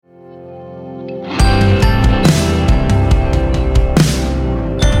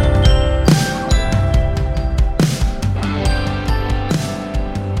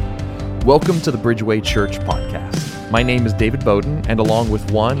Welcome to the Bridgeway Church podcast. My name is David Bowden, and along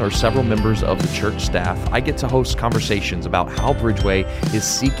with one or several members of the church staff, I get to host conversations about how Bridgeway is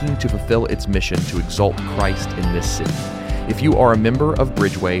seeking to fulfill its mission to exalt Christ in this city. If you are a member of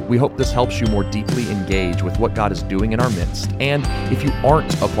Bridgeway, we hope this helps you more deeply engage with what God is doing in our midst. And if you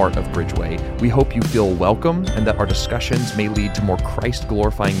aren't a part of Bridgeway, we hope you feel welcome and that our discussions may lead to more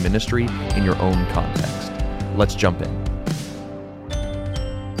Christ-glorifying ministry in your own context. Let's jump in.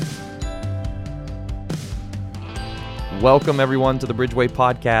 Welcome, everyone, to the Bridgeway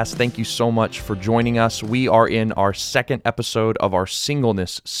podcast. Thank you so much for joining us. We are in our second episode of our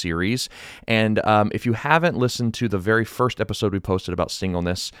Singleness series. And if you haven't listened to the very first episode we posted about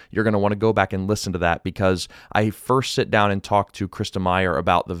singleness, you're going to want to go back and listen to that because I first sit down and talk to Krista Meyer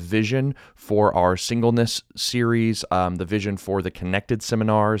about the vision for our Singleness series, the vision for the Connected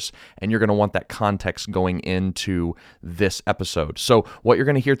seminars, and you're going to want that context going into this episode. So what you're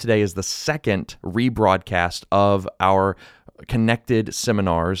going to hear today is the second rebroadcast of our Connected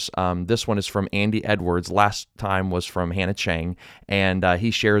seminars. This one is from Andy Edwards. Last time was from Hannah Chang, and he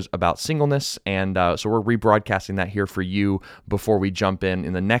shares about singleness, and so we're rebroadcasting that here for you before we jump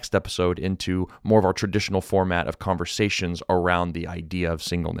in the next episode into more of our traditional format of conversations around the idea of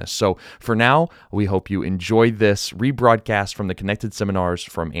singleness. So for now, we hope you enjoyed this rebroadcast from the Connected seminars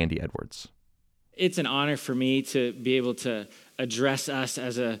from Andy Edwards. It's an honor for me to be able to address us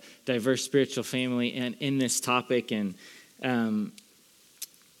as a diverse spiritual family and in this topic. And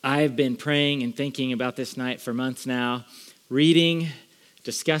I've been praying and thinking about this night for months now, reading,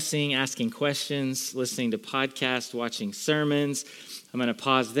 discussing, asking questions, listening to podcasts, watching sermons. I'm going to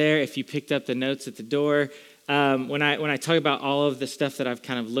pause there. If you picked up the notes at the door, when I talk about all of the stuff that I've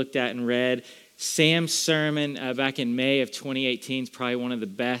kind of looked at and read, Sam's sermon back in May of 2018 is probably one of the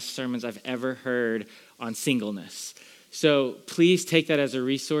best sermons I've ever heard on singleness. So please take that as a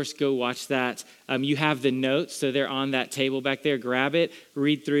resource. Go watch that. You have the notes, so they're on that table back there. Grab it,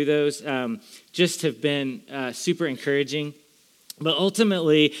 read through those. Just have been super encouraging. But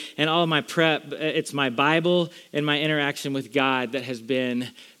ultimately, in all of my prep, it's my Bible and my interaction with God that has been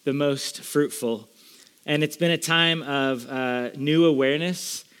the most fruitful. And it's been a time of new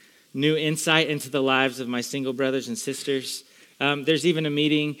awareness, new insight into the lives of my single brothers and sisters. There's even a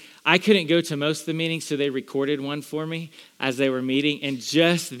meeting. I couldn't go to most of the meetings, so they recorded one for me as they were meeting. And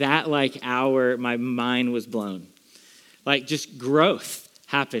just that hour, my mind was blown. Just growth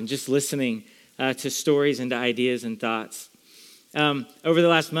happened, just listening to stories and to ideas and thoughts. Over the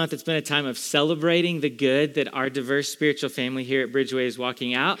last month, it's been a time of celebrating the good that our diverse spiritual family here at Bridgeway is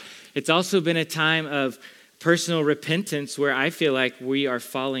walking out. It's also been a time of personal repentance where I feel like we are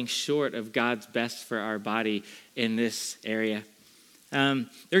falling short of God's best for our body in this area. There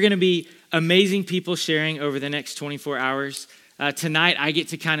are going to be amazing people sharing over the next 24 hours. Tonight, I get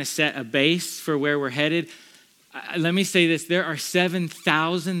to kind of set a base for where we're headed. Let me say this. There are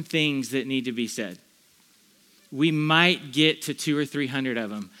 7,000 things that need to be said. We might get to 200 or 300 of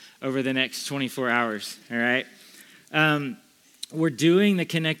them over the next 24 hours, all right? We're doing the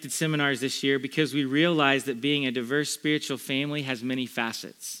Connected seminars this year because we realize that being a diverse spiritual family has many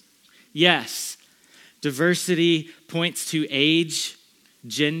facets. Yes, diversity points to age,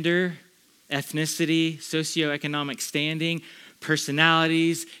 gender, ethnicity, socioeconomic standing,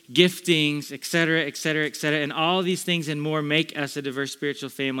 personalities, giftings, et cetera, et cetera, et cetera. And all these things and more make us a diverse spiritual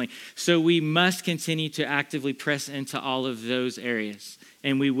family. So we must continue to actively press into all of those areas,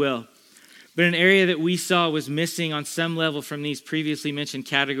 and we will. But an area that we saw was missing on some level from these previously mentioned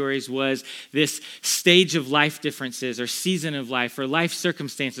categories was this stage of life differences or season of life or life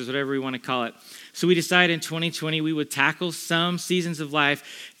circumstances, whatever we want to call it. So we decided in 2020 we would tackle some seasons of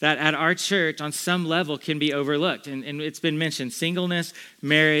life that at our church on some level can be overlooked. And it's been mentioned, singleness,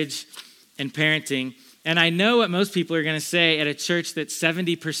 marriage, and parenting. And I know what most people are going to say at a church that's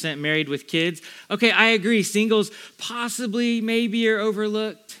 70% married with kids. Okay, I agree, singles possibly maybe are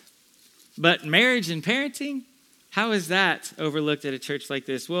overlooked. But marriage and parenting, how is that overlooked at a church like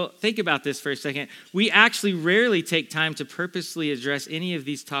this? Well, think about this for a second. We actually rarely take time to purposely address any of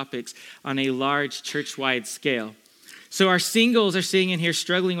these topics on a large church-wide scale. So our singles are sitting in here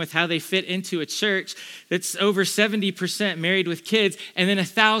struggling with how they fit into a church that's over 70% married with kids, and then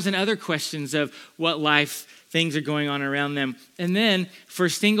 1,000 other questions of what life things are going on around them. And then for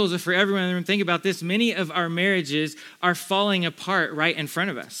singles or for everyone in the room, think about this. Many of our marriages are falling apart right in front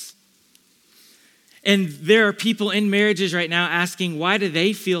of us. And there are people in marriages right now asking, why do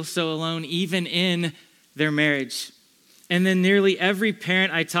they feel so alone even in their marriage? And then nearly every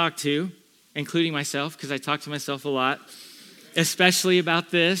parent I talk to, including myself, because I talk to myself a lot, especially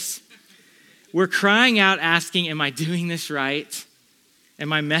about this, we're crying out asking, am I doing this right?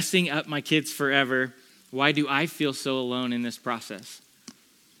 Am I messing up my kids forever? Why do I feel so alone in this process?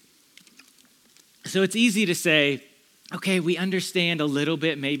 So it's easy to say, okay, we understand a little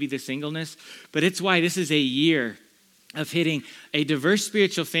bit maybe the singleness, but it's why this is a year of hitting a diverse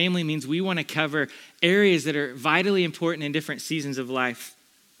spiritual family means we want to cover areas that are vitally important in different seasons of life.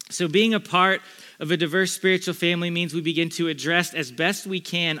 So being a part of a diverse spiritual family means we begin to address as best we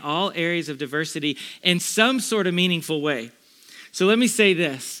can all areas of diversity in some sort of meaningful way. So let me say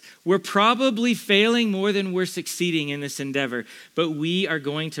this. We're probably failing more than we're succeeding in this endeavor, but we are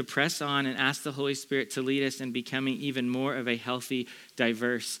going to press on and ask the Holy Spirit to lead us in becoming even more of a healthy,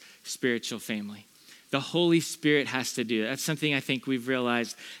 diverse spiritual family. The Holy Spirit has to do that. That's something I think we've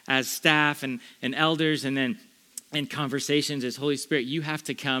realized as staff and elders, and then in conversations as Holy Spirit, you have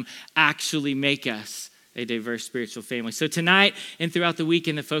to come actually make us a diverse spiritual family. So tonight and throughout the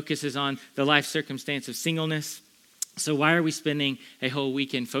weekend, the focus is on the life circumstance of singleness. So why are we spending a whole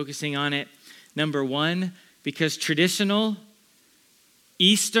weekend focusing on it? Number one, because traditional,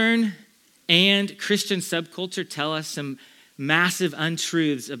 Eastern, and Christian subculture tell us some massive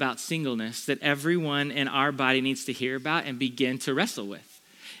untruths about singleness that everyone in our body needs to hear about and begin to wrestle with,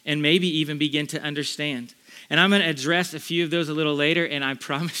 and maybe even begin to understand. And I'm going to address a few of those a little later, and I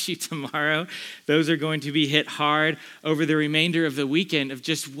promise you tomorrow, those are going to be hit hard over the remainder of the weekend of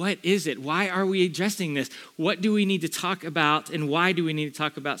just what is it? Why are we addressing this? What do we need to talk about, and why do we need to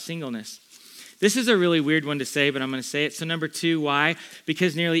talk about singleness? This is a really weird one to say, but I'm going to say it. So number two, why?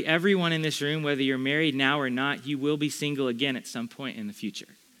 Because nearly everyone in this room, whether you're married now or not, you will be single again at some point in the future.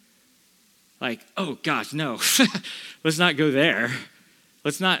 Like, oh gosh, no, let's not go there.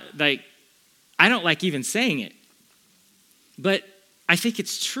 Let's not, I don't like even saying it, but I think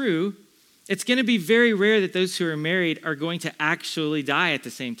it's true. It's going to be very rare that those who are married are going to actually die at the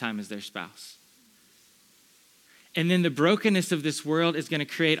same time as their spouse. And then the brokenness of this world is going to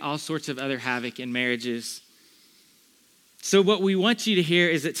create all sorts of other havoc in marriages. So what we want you to hear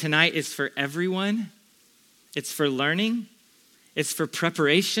is that tonight is for everyone. It's for learning. It's for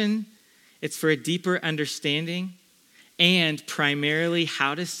preparation. It's for a deeper understanding. And primarily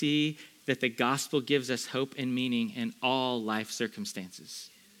how to see that the gospel gives us hope and meaning in all life circumstances.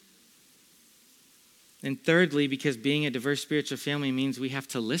 And thirdly, because being a diverse spiritual family means we have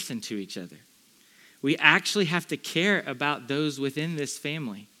to listen to each other. We actually have to care about those within this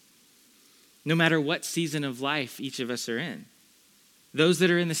family, no matter what season of life each of us are in. Those that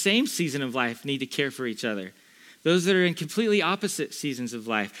are in the same season of life need to care for each other. Those that are in completely opposite seasons of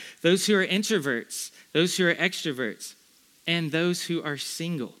life. Those who are introverts, those who are extroverts, and those who are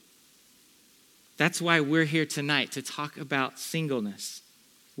single. That's why we're here tonight, to talk about singleness.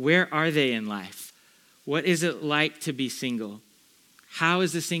 Where are they in life? What is it like to be single? How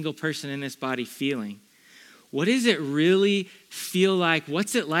is the single person in this body feeling? What does it really feel like?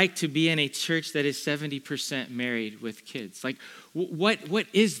 What's it like to be in a church that is 70% married with kids? Like, what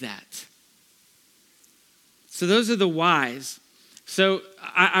is that? So those are the whys. So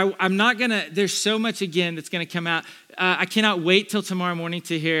I'm not going to, there's so much again that's going to come out. I cannot wait till tomorrow morning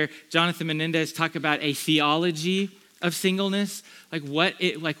to hear Jonathan Menendez talk about a theology of singleness. What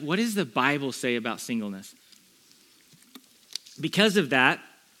does the Bible say about singleness? Because of that,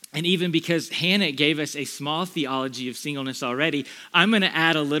 and even because Hannah gave us a small theology of singleness already, I'm going to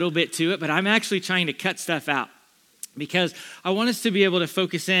add a little bit to it, but I'm actually trying to cut stuff out because I want us to be able to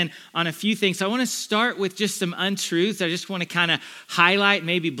focus in on a few things. So I want to start with just some untruths. I just want to kind of highlight,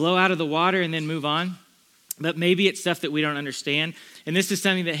 maybe blow out of the water and then move on. But maybe it's stuff that we don't understand. And this is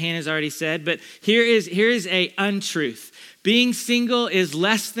something that Hannah's already said. But here is a untruth. Being single is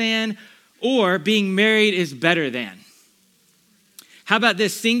less than, or being married is better than. How about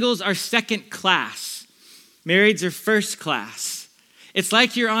this? Singles are second class. Marrieds are first class. It's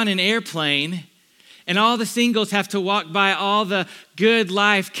like you're on an airplane and all the singles have to walk by all the good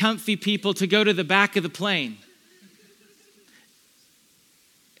life, comfy people to go to the back of the plane.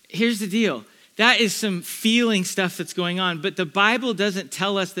 Here's the deal. That is some feeling stuff that's going on. But the Bible doesn't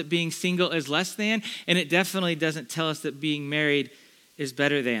tell us that being single is less than, and it definitely doesn't tell us that being married is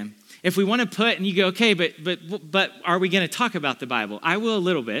better than. If we want to put, and you go, okay, but are we going to talk about the Bible? I will a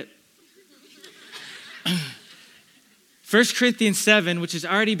little bit. 1 Corinthians 7, which has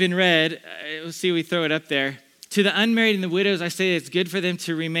already been read, we'll see if we throw it up there. To the unmarried and the widows, I say it's good for them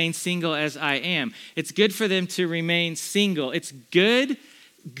to remain single as I am. It's good for them to remain single. It's good.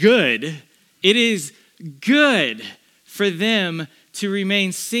 It is good for them to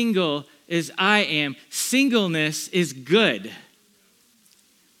remain single as I am. Singleness is good.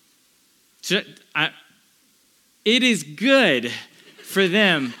 It is good for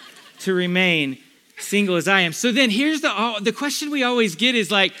them to remain single as I am. So then here's the question we always get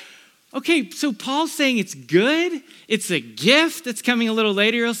is like, okay, so Paul's saying it's good. It's a gift that's coming a little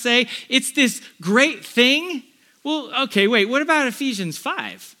later, he'll say. It's this great thing. Well, okay, wait, what about Ephesians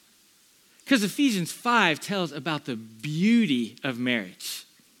 5? Because Ephesians 5 tells about the beauty of marriage.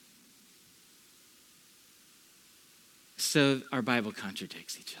 So our Bible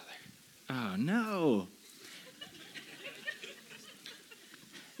contradicts each other. Oh, no.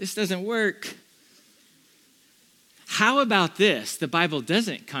 This doesn't work. How about this? The Bible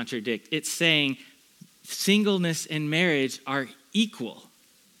doesn't contradict. It's saying singleness and marriage are equal.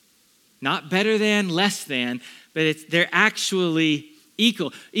 Not better than, less than, but they're actually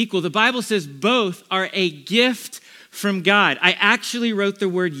equal. The Bible says both are a gift from God. I actually wrote the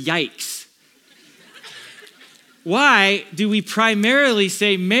word yikes. Why do we primarily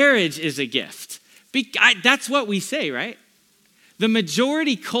say marriage is a gift? That's what we say, right? The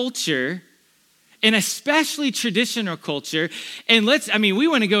majority culture, and especially traditional culture, and we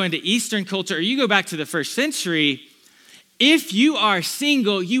want to go into Eastern culture, or you go back to the first century, if you are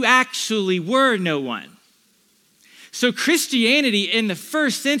single, you actually were no one. So Christianity in the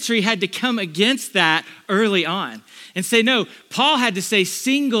first century had to come against that early on and say, no, Paul had to say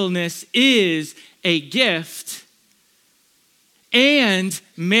singleness is a gift and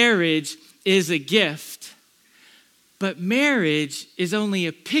marriage is a gift. But marriage is only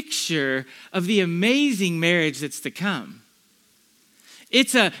a picture of the amazing marriage that's to come.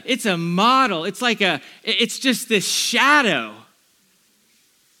 It's a model. It's just this shadow.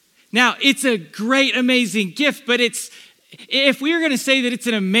 Now, it's a great, amazing gift, but if we were going to say that it's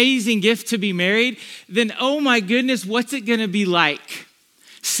an amazing gift to be married, then oh my goodness, what's it going to be like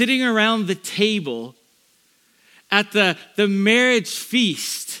sitting around the table at the marriage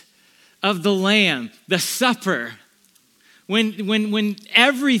feast of the Lamb, the supper, when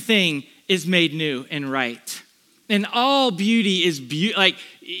everything is made new and right, and all beauty is like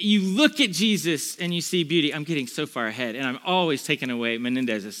you look at Jesus and you see beauty. I'm getting so far ahead, and I'm always taking away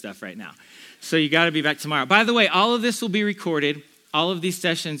Menendez's stuff right now. So you got to be back tomorrow. By the way, all of this will be recorded, all of these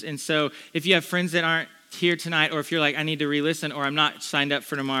sessions, and so if you have friends that aren't here tonight, or if you're like, I need to re-listen, or I'm not signed up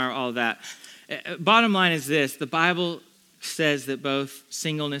for tomorrow, all of that. Bottom line is this: the Bible says that both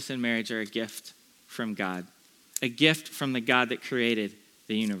singleness and marriage are a gift from God. A gift from the God that created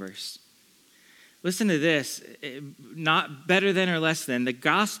the universe. Listen to this, not better than or less than. The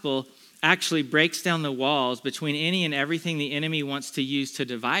gospel actually breaks down the walls between any and everything the enemy wants to use to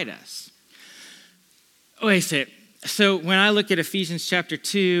divide us. Wait a second. So when I look at Ephesians chapter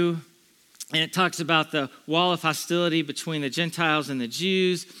 2, and it talks about the wall of hostility between the Gentiles and the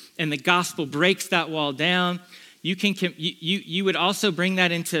Jews, and the gospel breaks that wall down, you would also bring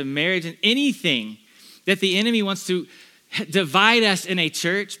that into marriage and anything that the enemy wants to divide us in a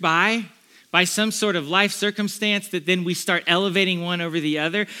church by some sort of life circumstance that then we start elevating one over the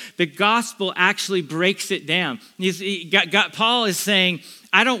other. The gospel actually breaks it down. Paul is saying,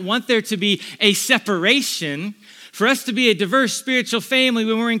 I don't want there to be a separation. For us to be a diverse spiritual family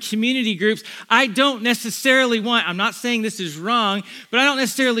when we're in community groups, I don't necessarily want, I'm not saying this is wrong, but I don't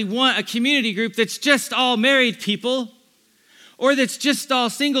necessarily want a community group that's just all married people or that's just all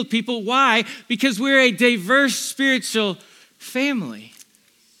single people. Why? Because we're a diverse spiritual family.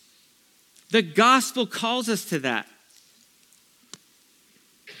 The gospel calls us to that.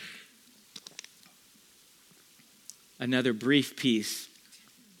 Another brief piece.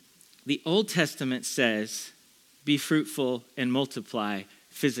 The Old Testament says, be fruitful and multiply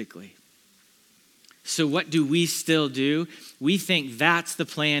physically. So what do we still do? We think that's the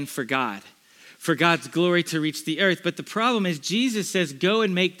plan for God, for God's glory to reach the earth. But the problem is Jesus says, go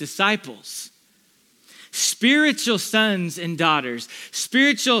and make disciples. Spiritual sons and daughters,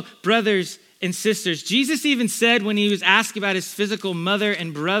 spiritual brothers and sisters. Jesus even said when he was asked about his physical mother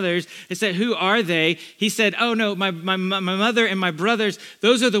and brothers, he said, who are they? He said, oh no, my mother and my brothers,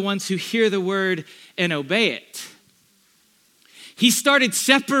 those are the ones who hear the word and obey it. He started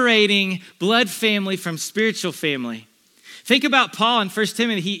separating blood family from spiritual family. Think about Paul in 1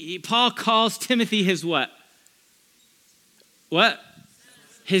 Timothy. Paul calls Timothy his what? What?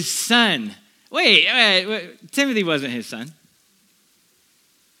 His son. Wait, Timothy wasn't his son.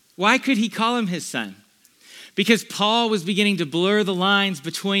 Why could he call him his son? Because Paul was beginning to blur the lines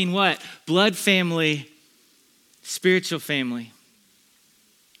between what? Blood family, spiritual family.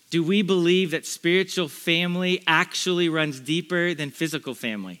 Do we believe that spiritual family actually runs deeper than physical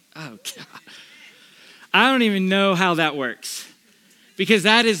family? Oh, God. I don't even know how that works, because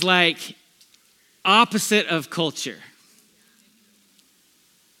that is like opposite of culture.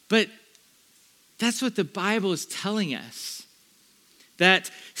 But that's what the Bible is telling us.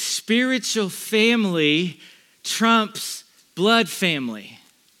 that spiritual family trumps blood family.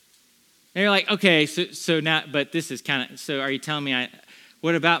 And you're like, okay, so now, but this is kind of, so are you telling me,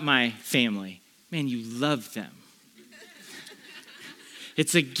 what about my family? Man, you love them.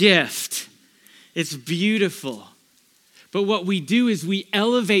 It's a gift. It's beautiful. But what we do is we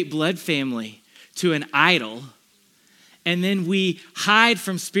elevate blood family to an idol, and then we hide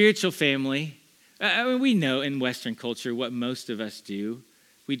from spiritual family. We know in Western culture what most of us do.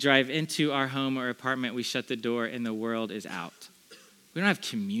 We drive into our home or apartment, we shut the door, and the world is out. We don't have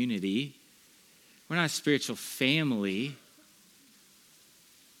community. We're not a spiritual family.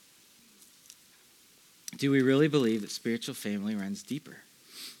 Do we really believe that spiritual family runs deeper?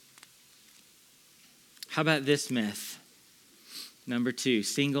 How about this myth? Number 2,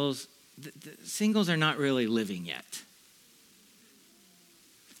 singles are not really living yet.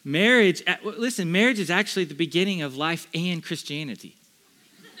 Marriage is actually the beginning of life and Christianity.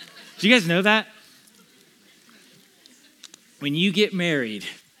 Do you guys know that? When you get married,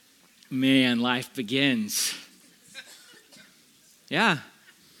 man, life begins. Yeah.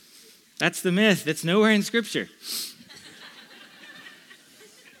 That's the myth. That's nowhere in Scripture.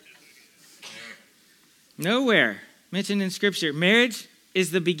 Nowhere mentioned in Scripture. Marriage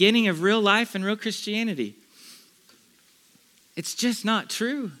is the beginning of real life and real Christianity. It's just not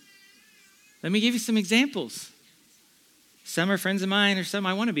true. Let me give you some examples. Some are friends of mine or some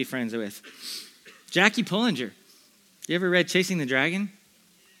I want to be friends with. Jackie Pullinger. You ever read Chasing the Dragon?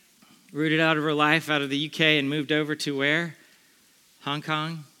 Rooted out of her life out of the UK and moved over to where? Hong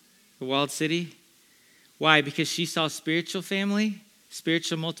Kong, a walled city. Why? Because she saw spiritual family,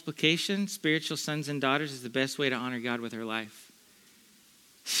 spiritual multiplication, spiritual sons and daughters is the best way to honor God with her life.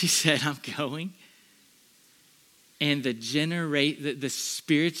 She said, I'm going. And the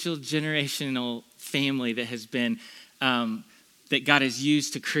spiritual generational family that has been, that God has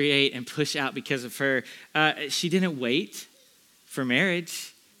used to create and push out because of her, she didn't wait for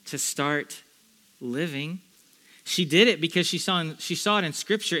marriage to start living. She did it because she saw it in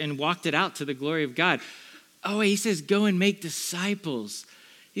Scripture and walked it out to the glory of God. Oh, he says, go and make disciples.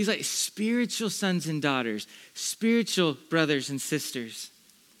 He's like spiritual sons and daughters, spiritual brothers and sisters.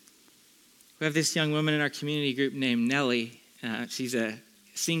 We have this young woman in our community group named Nellie. She's a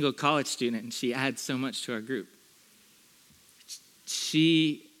single college student, and she adds so much to our group.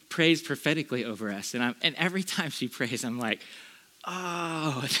 She prays prophetically over us, and every time she prays, I'm like,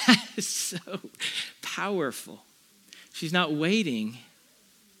 oh, that is so powerful. She's not waiting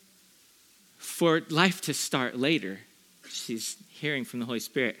for life to start later. She's hearing from the Holy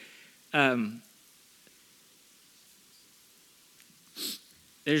Spirit.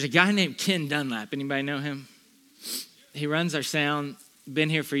 There's a guy named Ken Dunlap. Anybody know him? He runs our sound. Been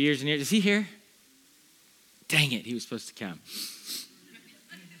here for years and years. Is he here? Dang it, he was supposed to come.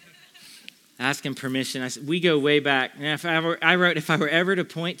 Ask him permission. I said, we go way back. And if I were ever to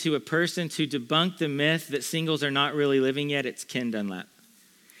point to a person to debunk the myth that singles are not really living yet, it's Ken Dunlap.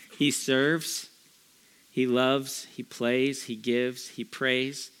 He serves, he loves, he plays, he gives, he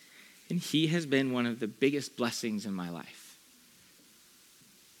prays, and he has been one of the biggest blessings in my life.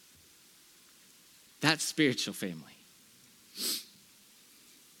 That's spiritual family.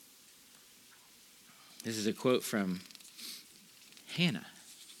 This is a quote from Hannah.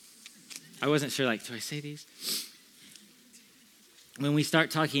 I wasn't sure, do I say these? When we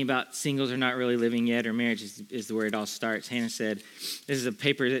start talking about singles are not really living yet, or marriage is where it all starts, Hannah said, this is a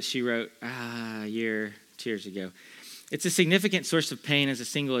paper that she wrote 2 years ago. It's a significant source of pain as a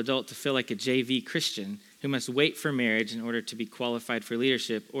single adult to feel like a JV Christian who must wait for marriage in order to be qualified for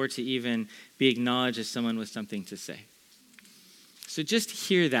leadership or to even be acknowledged as someone with something to say. So just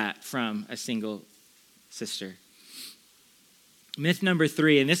hear that from a single sister. Myth number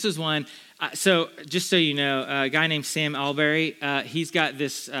 3, and this is one, so just so you know, a guy named Sam Alberry, he's got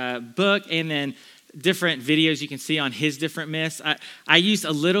this book and then different videos you can see on his different myths. I used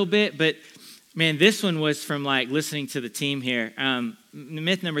a little bit, but man, this one was from listening to the team here.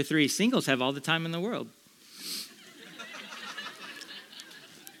 Myth number 3, singles have all the time in the world.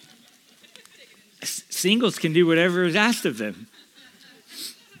 Singles can do whatever is asked of them.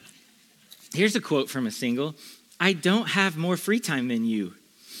 Here's a quote from a single. I don't have more free time than you.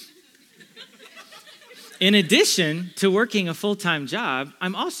 In addition to working a full-time job,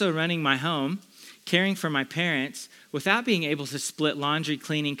 I'm also running my home, caring for my parents, without being able to split laundry,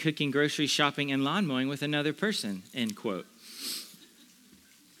 cleaning, cooking, grocery shopping, and lawn mowing with another person, end quote.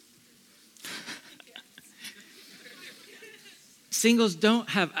 Singles don't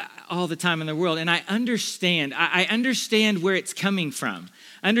have all the time in the world, and I understand. I understand where it's coming from.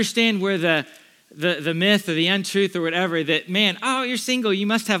 I understand where the myth or the untruth or whatever that, man, oh, you're single, you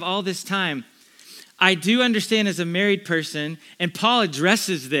must have all this time. I do understand as a married person, and Paul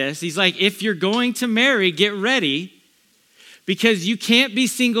addresses this. He's like, if you're going to marry, get ready, because you can't be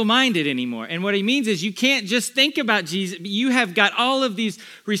single-minded anymore. And what he means is you can't just think about Jesus. You have got all of these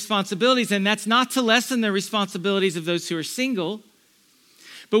responsibilities, and that's not to lessen the responsibilities of those who are single.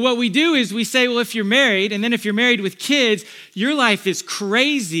 But what we do is we say, well, if you're married, and then if you're married with kids, your life is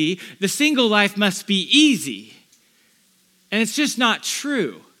crazy. The single life must be easy. And it's just not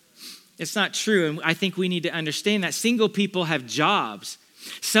true. It's not true. And I think we need to understand that single people have jobs.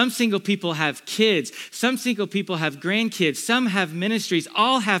 Some single people have kids. Some single people have grandkids. Some have ministries.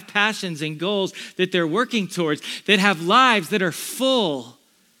 All have passions and goals that they're working towards, that have lives that are full.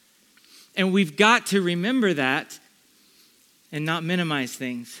 And we've got to remember that and not minimize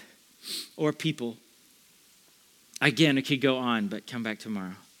things or people. Again, it could go on, but come back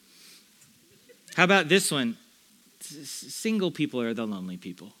tomorrow. How about this one? Single people are the lonely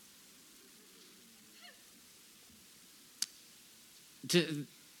people.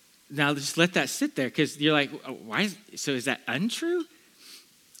 Now just let that sit there, because you're like, why? So is that untrue?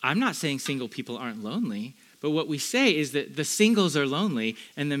 I'm not saying single people aren't lonely, but what we say is that the singles are lonely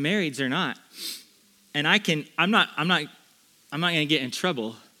and the marrieds are not. And I'm not going to get in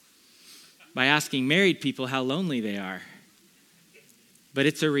trouble by asking married people how lonely they are. But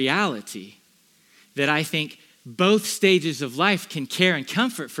it's a reality that I think both stages of life can care and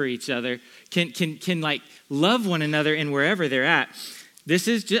comfort for each other, can like love one another in wherever they're at.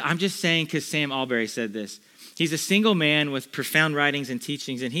 I'm just saying because Sam Albury said this. He's a single man with profound writings and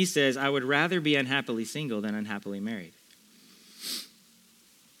teachings, and he says, I would rather be unhappily single than unhappily married.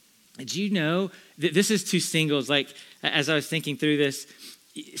 Did you know that this is to singles? Like, as I was thinking through this,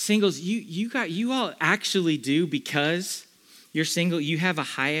 singles, you all actually do, because you're single, you have a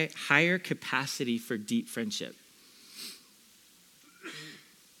higher capacity for deep friendship.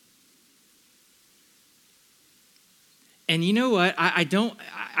 And you know what? I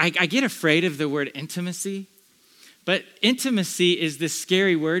get afraid of the word intimacy, but intimacy is this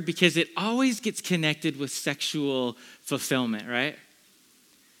scary word because it always gets connected with sexual fulfillment, right?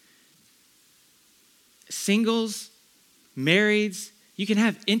 Singles, marrieds, you can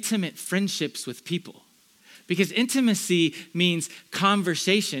have intimate friendships with people. Because intimacy means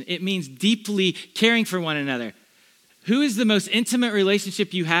conversation. It means deeply caring for one another. Who is the most intimate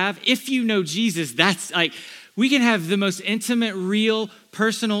relationship you have? If you know Jesus, that's like, we can have the most intimate, real,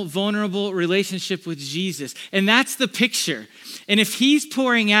 personal, vulnerable relationship with Jesus. And that's the picture. And if he's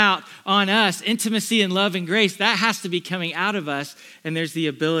pouring out on us intimacy and love and grace, that has to be coming out of us. And there's the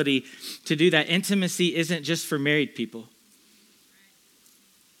ability to do that. Intimacy isn't just for married people.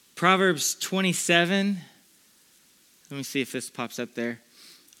 Proverbs 27. Let me see if this pops up there.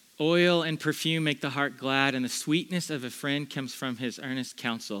 Oil and perfume make the heart glad, and the sweetness of a friend comes from his earnest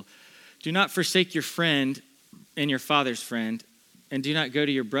counsel. Do not forsake your friend and your father's friend, and do not go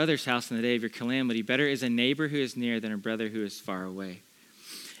to your brother's house in the day of your calamity. Better is a neighbor who is near than a brother who is far away.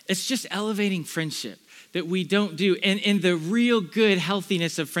 It's just elevating friendship that we don't do, and in the real good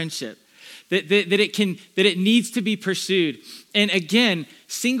healthiness of friendship, that it needs to be pursued. And again,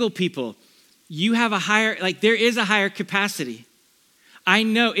 single people, you have there is a higher capacity. I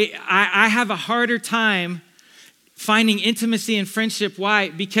know I have a harder time finding intimacy and friendship. Why?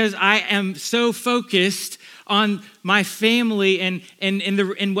 Because I am so focused on my family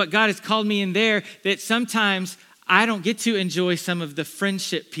and what God has called me in there that sometimes I don't get to enjoy some of the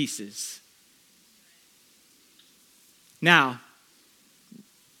friendship pieces. Now,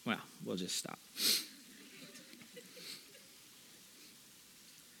 well, we'll just stop.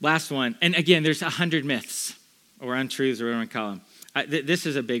 Last one. And again, there's 100 myths or untruths or whatever you want to call them. This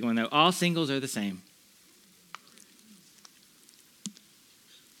is a big one, though. All singles are the same.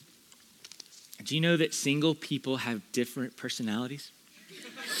 Do you know that single people have different personalities?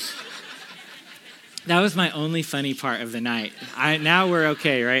 That was my only funny part of the night. Now we're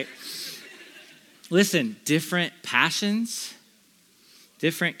okay, right? Listen, different passions,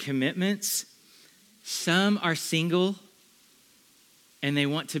 different commitments. Some are single and they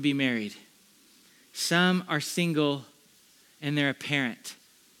want to be married. Some are single and they're a parent.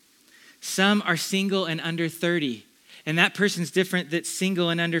 Some are single and under 30. And that person's different that's single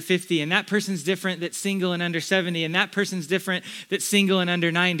and under 50. And that person's different that's single and under 70. And that person's different that's single and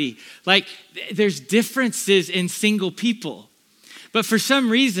under 90. Like, there's differences in single people. But for some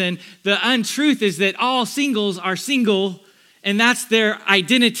reason, the untruth is that all singles are single, and that's their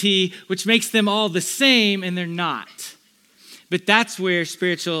identity, which makes them all the same, and they're not. But that's where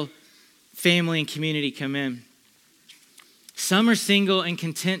spiritual family and community come in. Some are single and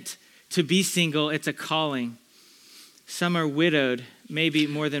content to be single, it's a calling. Some are widowed, maybe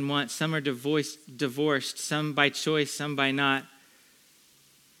more than once. Some are divorced, some by choice, some by not.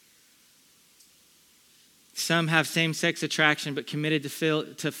 Some have same-sex attraction, but committed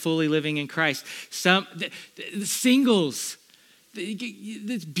to fully living in Christ. Some singles,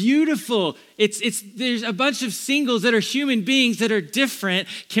 it's beautiful. There's a bunch of singles that are human beings that are different.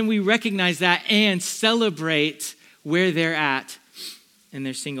 Can we recognize that and celebrate where they're at in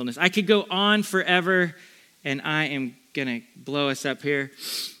their singleness? I could go on forever, and I am gonna blow us up here.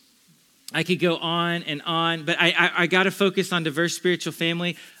 I could go on and on, but I got to focus on diverse spiritual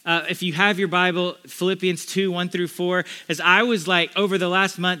family. If you have your Bible, Philippians 2, 1 through 4, as I was like over the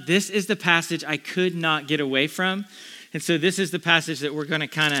last month, this is the passage I could not get away from. And so this is the passage that we're going to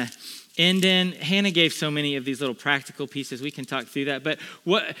kind of end in. Hannah gave so many of these little practical pieces. We can talk through that. But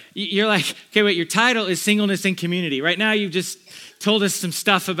what you're like, okay, wait, your title is Singleness and Community. Right now you've just told us some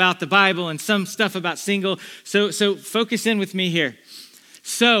stuff about the Bible and some stuff about single. So focus in with me here.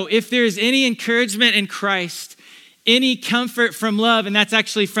 So if there's any encouragement in Christ, any comfort from love, and that's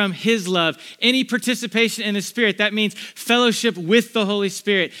actually from his love, any participation in the Spirit, that means fellowship with the Holy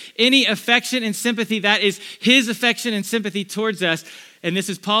Spirit, any affection and sympathy, that is his affection and sympathy towards us. And this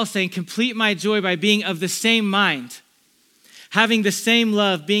is Paul saying, complete my joy by being of the same mind, having the same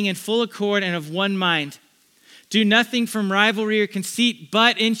love, being in full accord and of one mind. Do nothing from rivalry or conceit,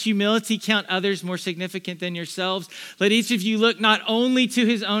 but in humility count others more significant than yourselves. Let each of you look not only to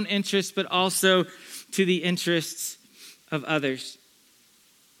his own interests, but also to the interests of others.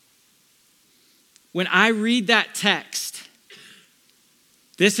 When I read that text,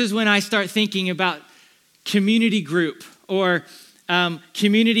 this is when I start thinking about community group or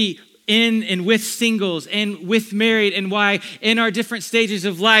community in and with singles and with married, and why in our different stages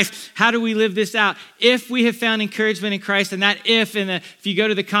of life, how do we live this out? If we have found encouragement in Christ, and that if you go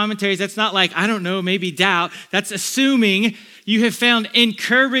to the commentaries, that's not like, I don't know, maybe doubt. That's assuming you have found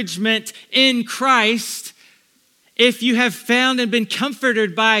encouragement in Christ. If you have found and been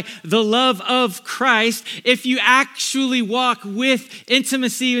comforted by the love of Christ, if you actually walk with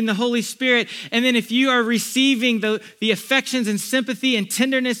intimacy in the Holy Spirit, and then if you are receiving the affections and sympathy and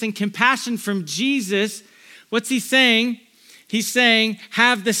tenderness and compassion from Jesus, what's he saying? He's saying,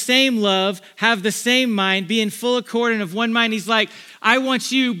 have the same love, have the same mind, be in full accord and of one mind. He's like, I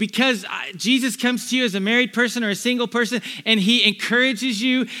want you, because Jesus comes to you as a married person or a single person, and he encourages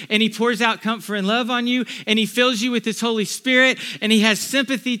you, and he pours out comfort and love on you, and he fills you with his Holy Spirit, and he has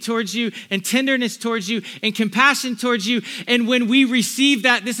sympathy towards you, and tenderness towards you, and compassion towards you. And when we receive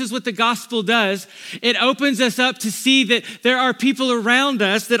that, this is what the gospel does. It opens us up to see that there are people around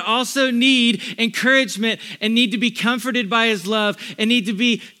us that also need encouragement and need to be comforted by his love and need to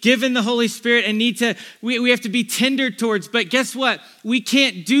be given the Holy Spirit and we have to be tender towards. But guess what? We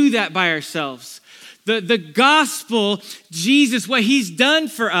can't do that by ourselves. The gospel, Jesus, what he's done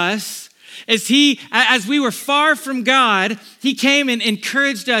for us is as we were far from God, he came and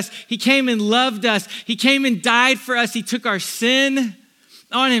encouraged us. He came and loved us. He came and died for us. He took our sin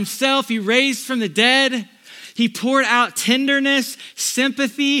on himself. He raised from the dead. He poured out tenderness,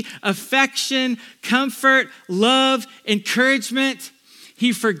 sympathy, affection, comfort, love, encouragement.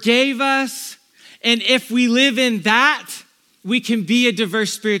 He forgave us. And if we live in that, we can be a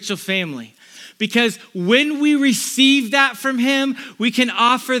diverse spiritual family. Because when we receive that from him, we can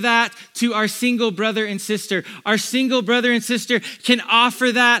offer that to our single brother and sister. Our single brother and sister can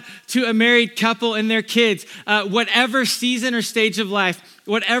offer that to a married couple and their kids. Whatever season or stage of life,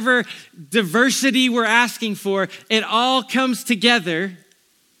 whatever diversity we're asking for, it all comes together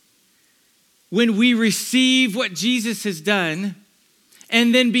when we receive what Jesus has done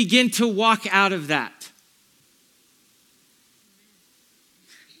and then begin to walk out of that.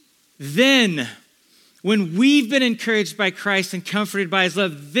 Then, when we've been encouraged by Christ and comforted by his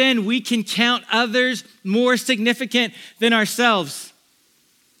love, then we can count others more significant than ourselves.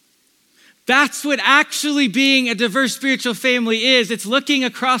 That's what actually being a diverse spiritual family is. It's looking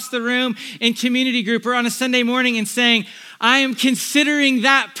across the room in community group or on a Sunday morning and saying, I am considering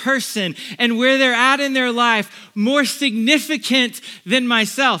that person and where they're at in their life more significant than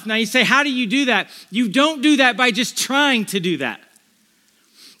myself. Now you say, how do you do that? You don't do that by just trying to do that.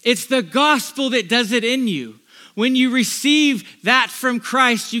 It's the gospel that does it in you. When you receive that from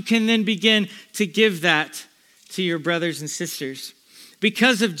Christ, you can then begin to give that to your brothers and sisters.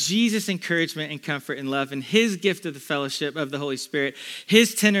 Because of Jesus' encouragement and comfort and love and his gift of the fellowship of the Holy Spirit,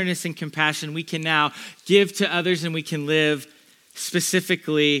 his tenderness and compassion, we can now give to others and we can live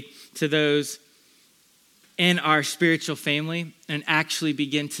specifically to those in our spiritual family and actually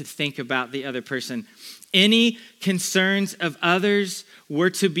begin to think about the other person. Any concerns of others were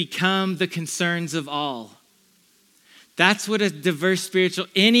to become the concerns of all. That's what a diverse spiritual,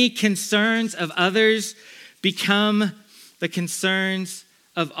 any concerns of others become the concerns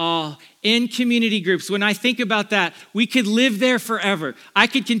of all. In community groups, when I think about that, we could live there forever. I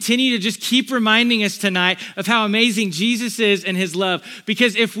could continue to just keep reminding us tonight of how amazing Jesus is and his love.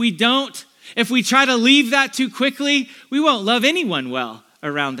 Because if we try to leave that too quickly, we won't love anyone well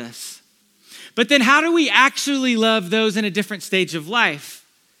around us. But then how do we actually love those in a different stage of life?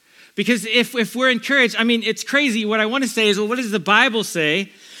 Because if we're encouraged, it's crazy. What I want to say is, well, what does the Bible say?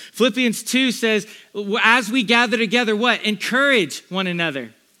 Philippians 2 says, as we gather together, what? Encourage one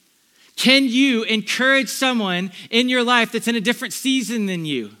another. Can you encourage someone in your life that's in a different season than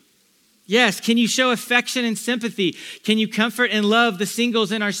you? Yes. Can you show affection and sympathy? Can you comfort and love the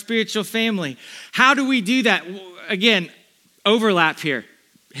singles in our spiritual family? How do we do that? Again, overlap here.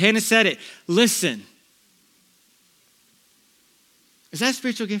 Hannah said it. Listen. Is that a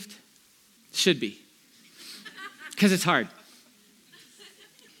spiritual gift? Should be. Because it's hard.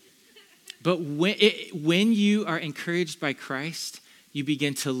 But when you are encouraged by Christ, you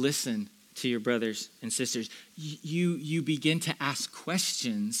begin to listen to your brothers and sisters. You begin to ask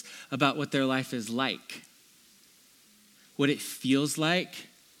questions about what their life is like, what it feels like,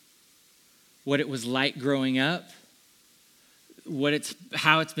 what it was like growing up,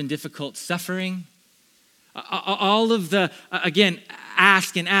 how it's been difficult suffering. All of the, again,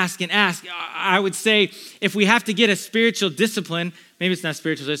 ask and ask and ask. I would say if we have to get a spiritual discipline, maybe it's not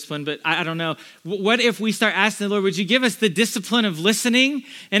spiritual discipline, but I don't know. What if we start asking the Lord, would you give us the discipline of listening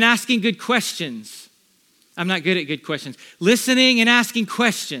and asking good questions? I'm not good at good questions. Listening and asking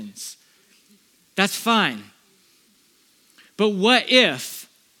questions. That's fine. But what if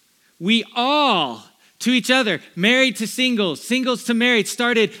we all, to each other, married to singles, singles to married,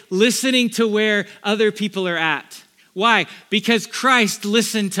 started listening to where other people are at? Why? Because Christ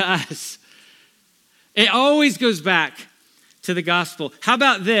listened to us. It always goes back to the gospel. How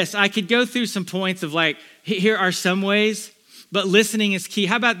about this? I could go through some points of like, here are some ways, but listening is key.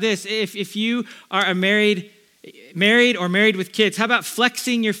 How about this? If you are married or married with kids, how about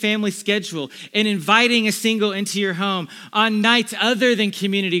flexing your family schedule and inviting a single into your home on nights other than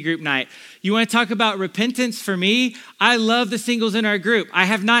community group night? You want to talk about repentance? For me, I love the singles in our group. I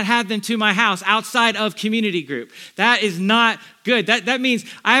have not had them to my house outside of community group. That is not good. That means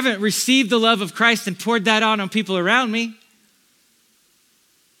I haven't received the love of Christ and poured that on people around me.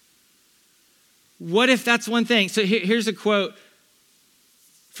 What if that's one thing? So here's a quote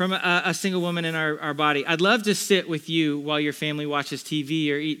from a single woman in our body. I'd love to sit with you while your family watches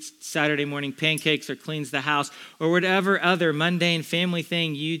TV or eats Saturday morning pancakes or cleans the house or whatever other mundane family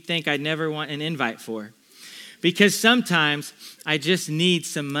thing you'd think I'd never want an invite for. Because sometimes I just need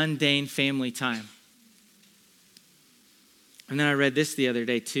some mundane family time. And then I read this the other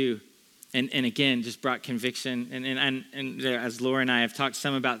day too. And again, just brought conviction. And as Laura and I have talked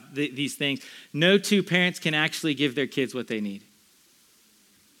some about these things, no two parents can actually give their kids what they need.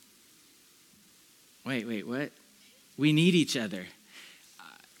 Wait, what? We need each other.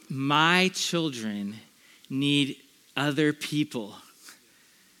 My children need other people.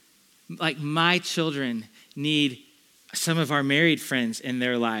 Like my children need some of our married friends in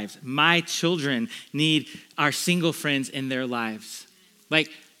their lives. My children need our single friends in their lives. Like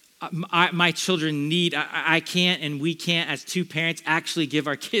my children need, I can't and we can't as two parents actually give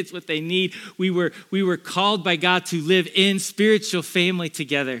our kids what they need. We were called by God to live in spiritual family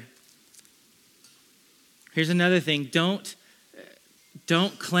together. Here's another thing. Don't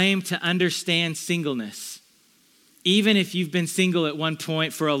claim to understand singleness. Even if you've been single at one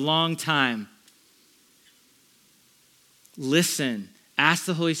point for a long time. Listen. Ask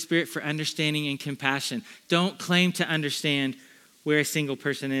the Holy Spirit for understanding and compassion. Don't claim to understand where a single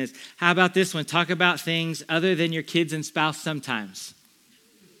person is. How about this one? Talk about things other than your kids and spouse sometimes.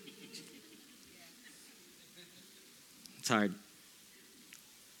 It's hard.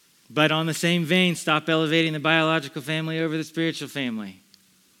 But on the same vein, stop elevating the biological family over the spiritual family.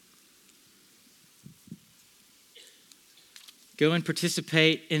 Go and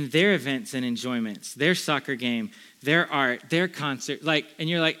participate in their events and enjoyments, their soccer game, their art, their concert. And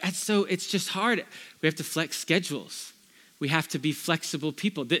you're like, it's just hard. We have to flex schedules. We have to be flexible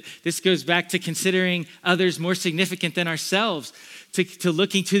people. This goes back to considering others more significant than ourselves, to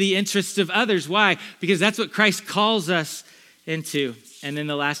looking to the interests of others. Why? Because that's what Christ calls us into. And then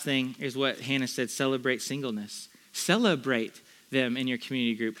the last thing is what Hannah said, celebrate singleness. Celebrate them in your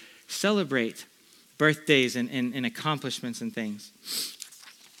community group. Celebrate birthdays and accomplishments and things.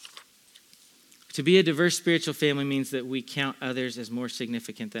 To be a diverse spiritual family means that we count others as more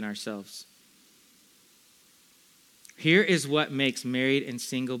significant than ourselves. Here is what makes married and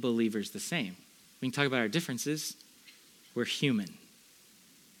single believers the same. We can talk about our differences. We're human.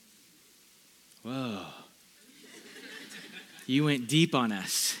 Whoa. You went deep on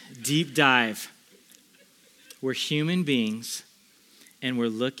us. Deep dive. We're human beings, and we're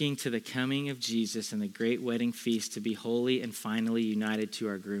looking to the coming of Jesus and the great wedding feast to be holy and finally united to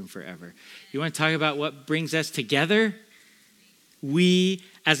our groom forever. You want to talk about what brings us together? We,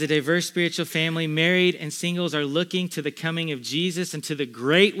 as a diverse spiritual family, married and singles, are looking to the coming of Jesus and to the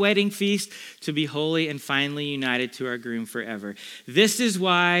great wedding feast to be holy and finally united to our groom forever. This is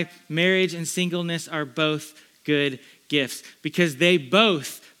why marriage and singleness are both good gifts, because they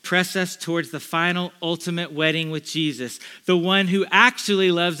both press us towards the final, ultimate wedding with Jesus, the one who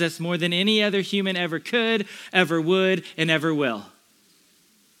actually loves us more than any other human ever could, ever would, and ever will.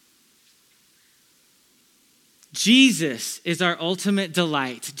 Jesus is our ultimate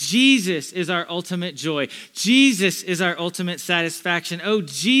delight. Jesus is our ultimate joy. Jesus is our ultimate satisfaction. Oh,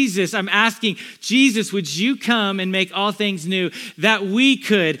 Jesus, I'm asking, Jesus, would you come and make all things new, that we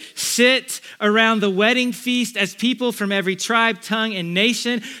could sit around the wedding feast as people from every tribe, tongue, and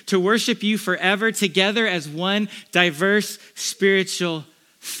nation to worship you forever together as one diverse spiritual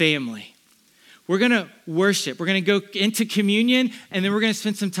family. We're going to worship. We're going to go into communion, and then we're going to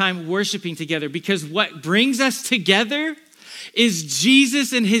spend some time worshiping together, because what brings us together is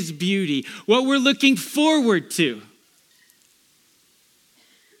Jesus and his beauty, what we're looking forward to.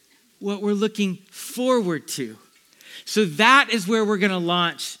 What we're looking forward to. So that is where we're going to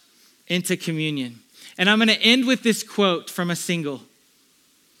launch into communion. And I'm going to end with this quote from a single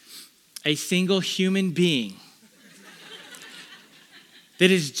human being that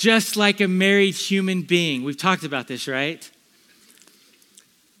is just like a married human being. We've talked about this, right?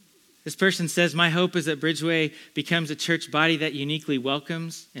 This person says, my hope is that Bridgeway becomes a church body that uniquely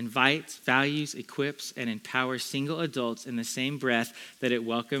welcomes, invites, values, equips, and empowers single adults in the same breath that it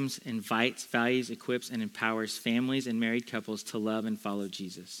welcomes, invites, values, equips, and empowers families and married couples to love and follow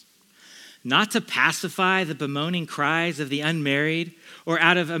Jesus. Not to pacify the bemoaning cries of the unmarried or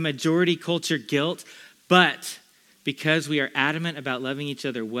out of a majority culture guilt, but because we are adamant about loving each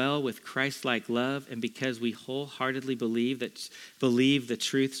other well with Christ-like love, and because we wholeheartedly believe the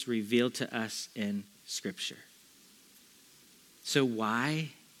truths revealed to us in Scripture. So why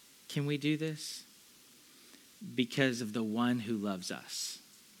can we do this? Because of the one who loves us.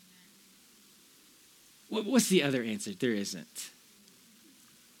 What's the other answer? There isn't.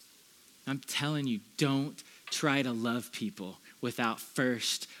 I'm telling you, don't try to love people without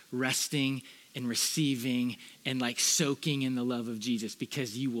first resting and receiving and soaking in the love of Jesus,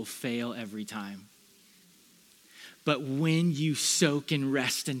 because you will fail every time. But when you soak and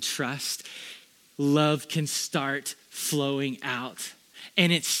rest and trust, love can start flowing out.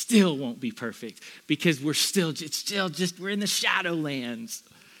 And it still won't be perfect, because we're in the shadowlands.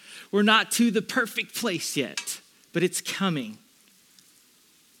 We're not to the perfect place yet, but it's coming.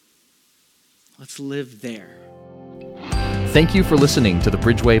 Let's live there. Thank you for listening to the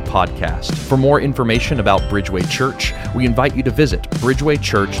Bridgeway podcast. For more information about Bridgeway Church, we invite you to visit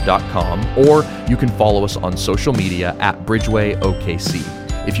bridgewaychurch.com, or you can follow us on social media at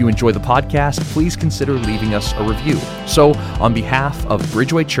BridgewayOKC. If you enjoy the podcast, please consider leaving us a review. So, on behalf of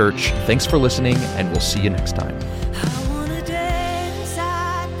Bridgeway Church, thanks for listening, and we'll see you next time.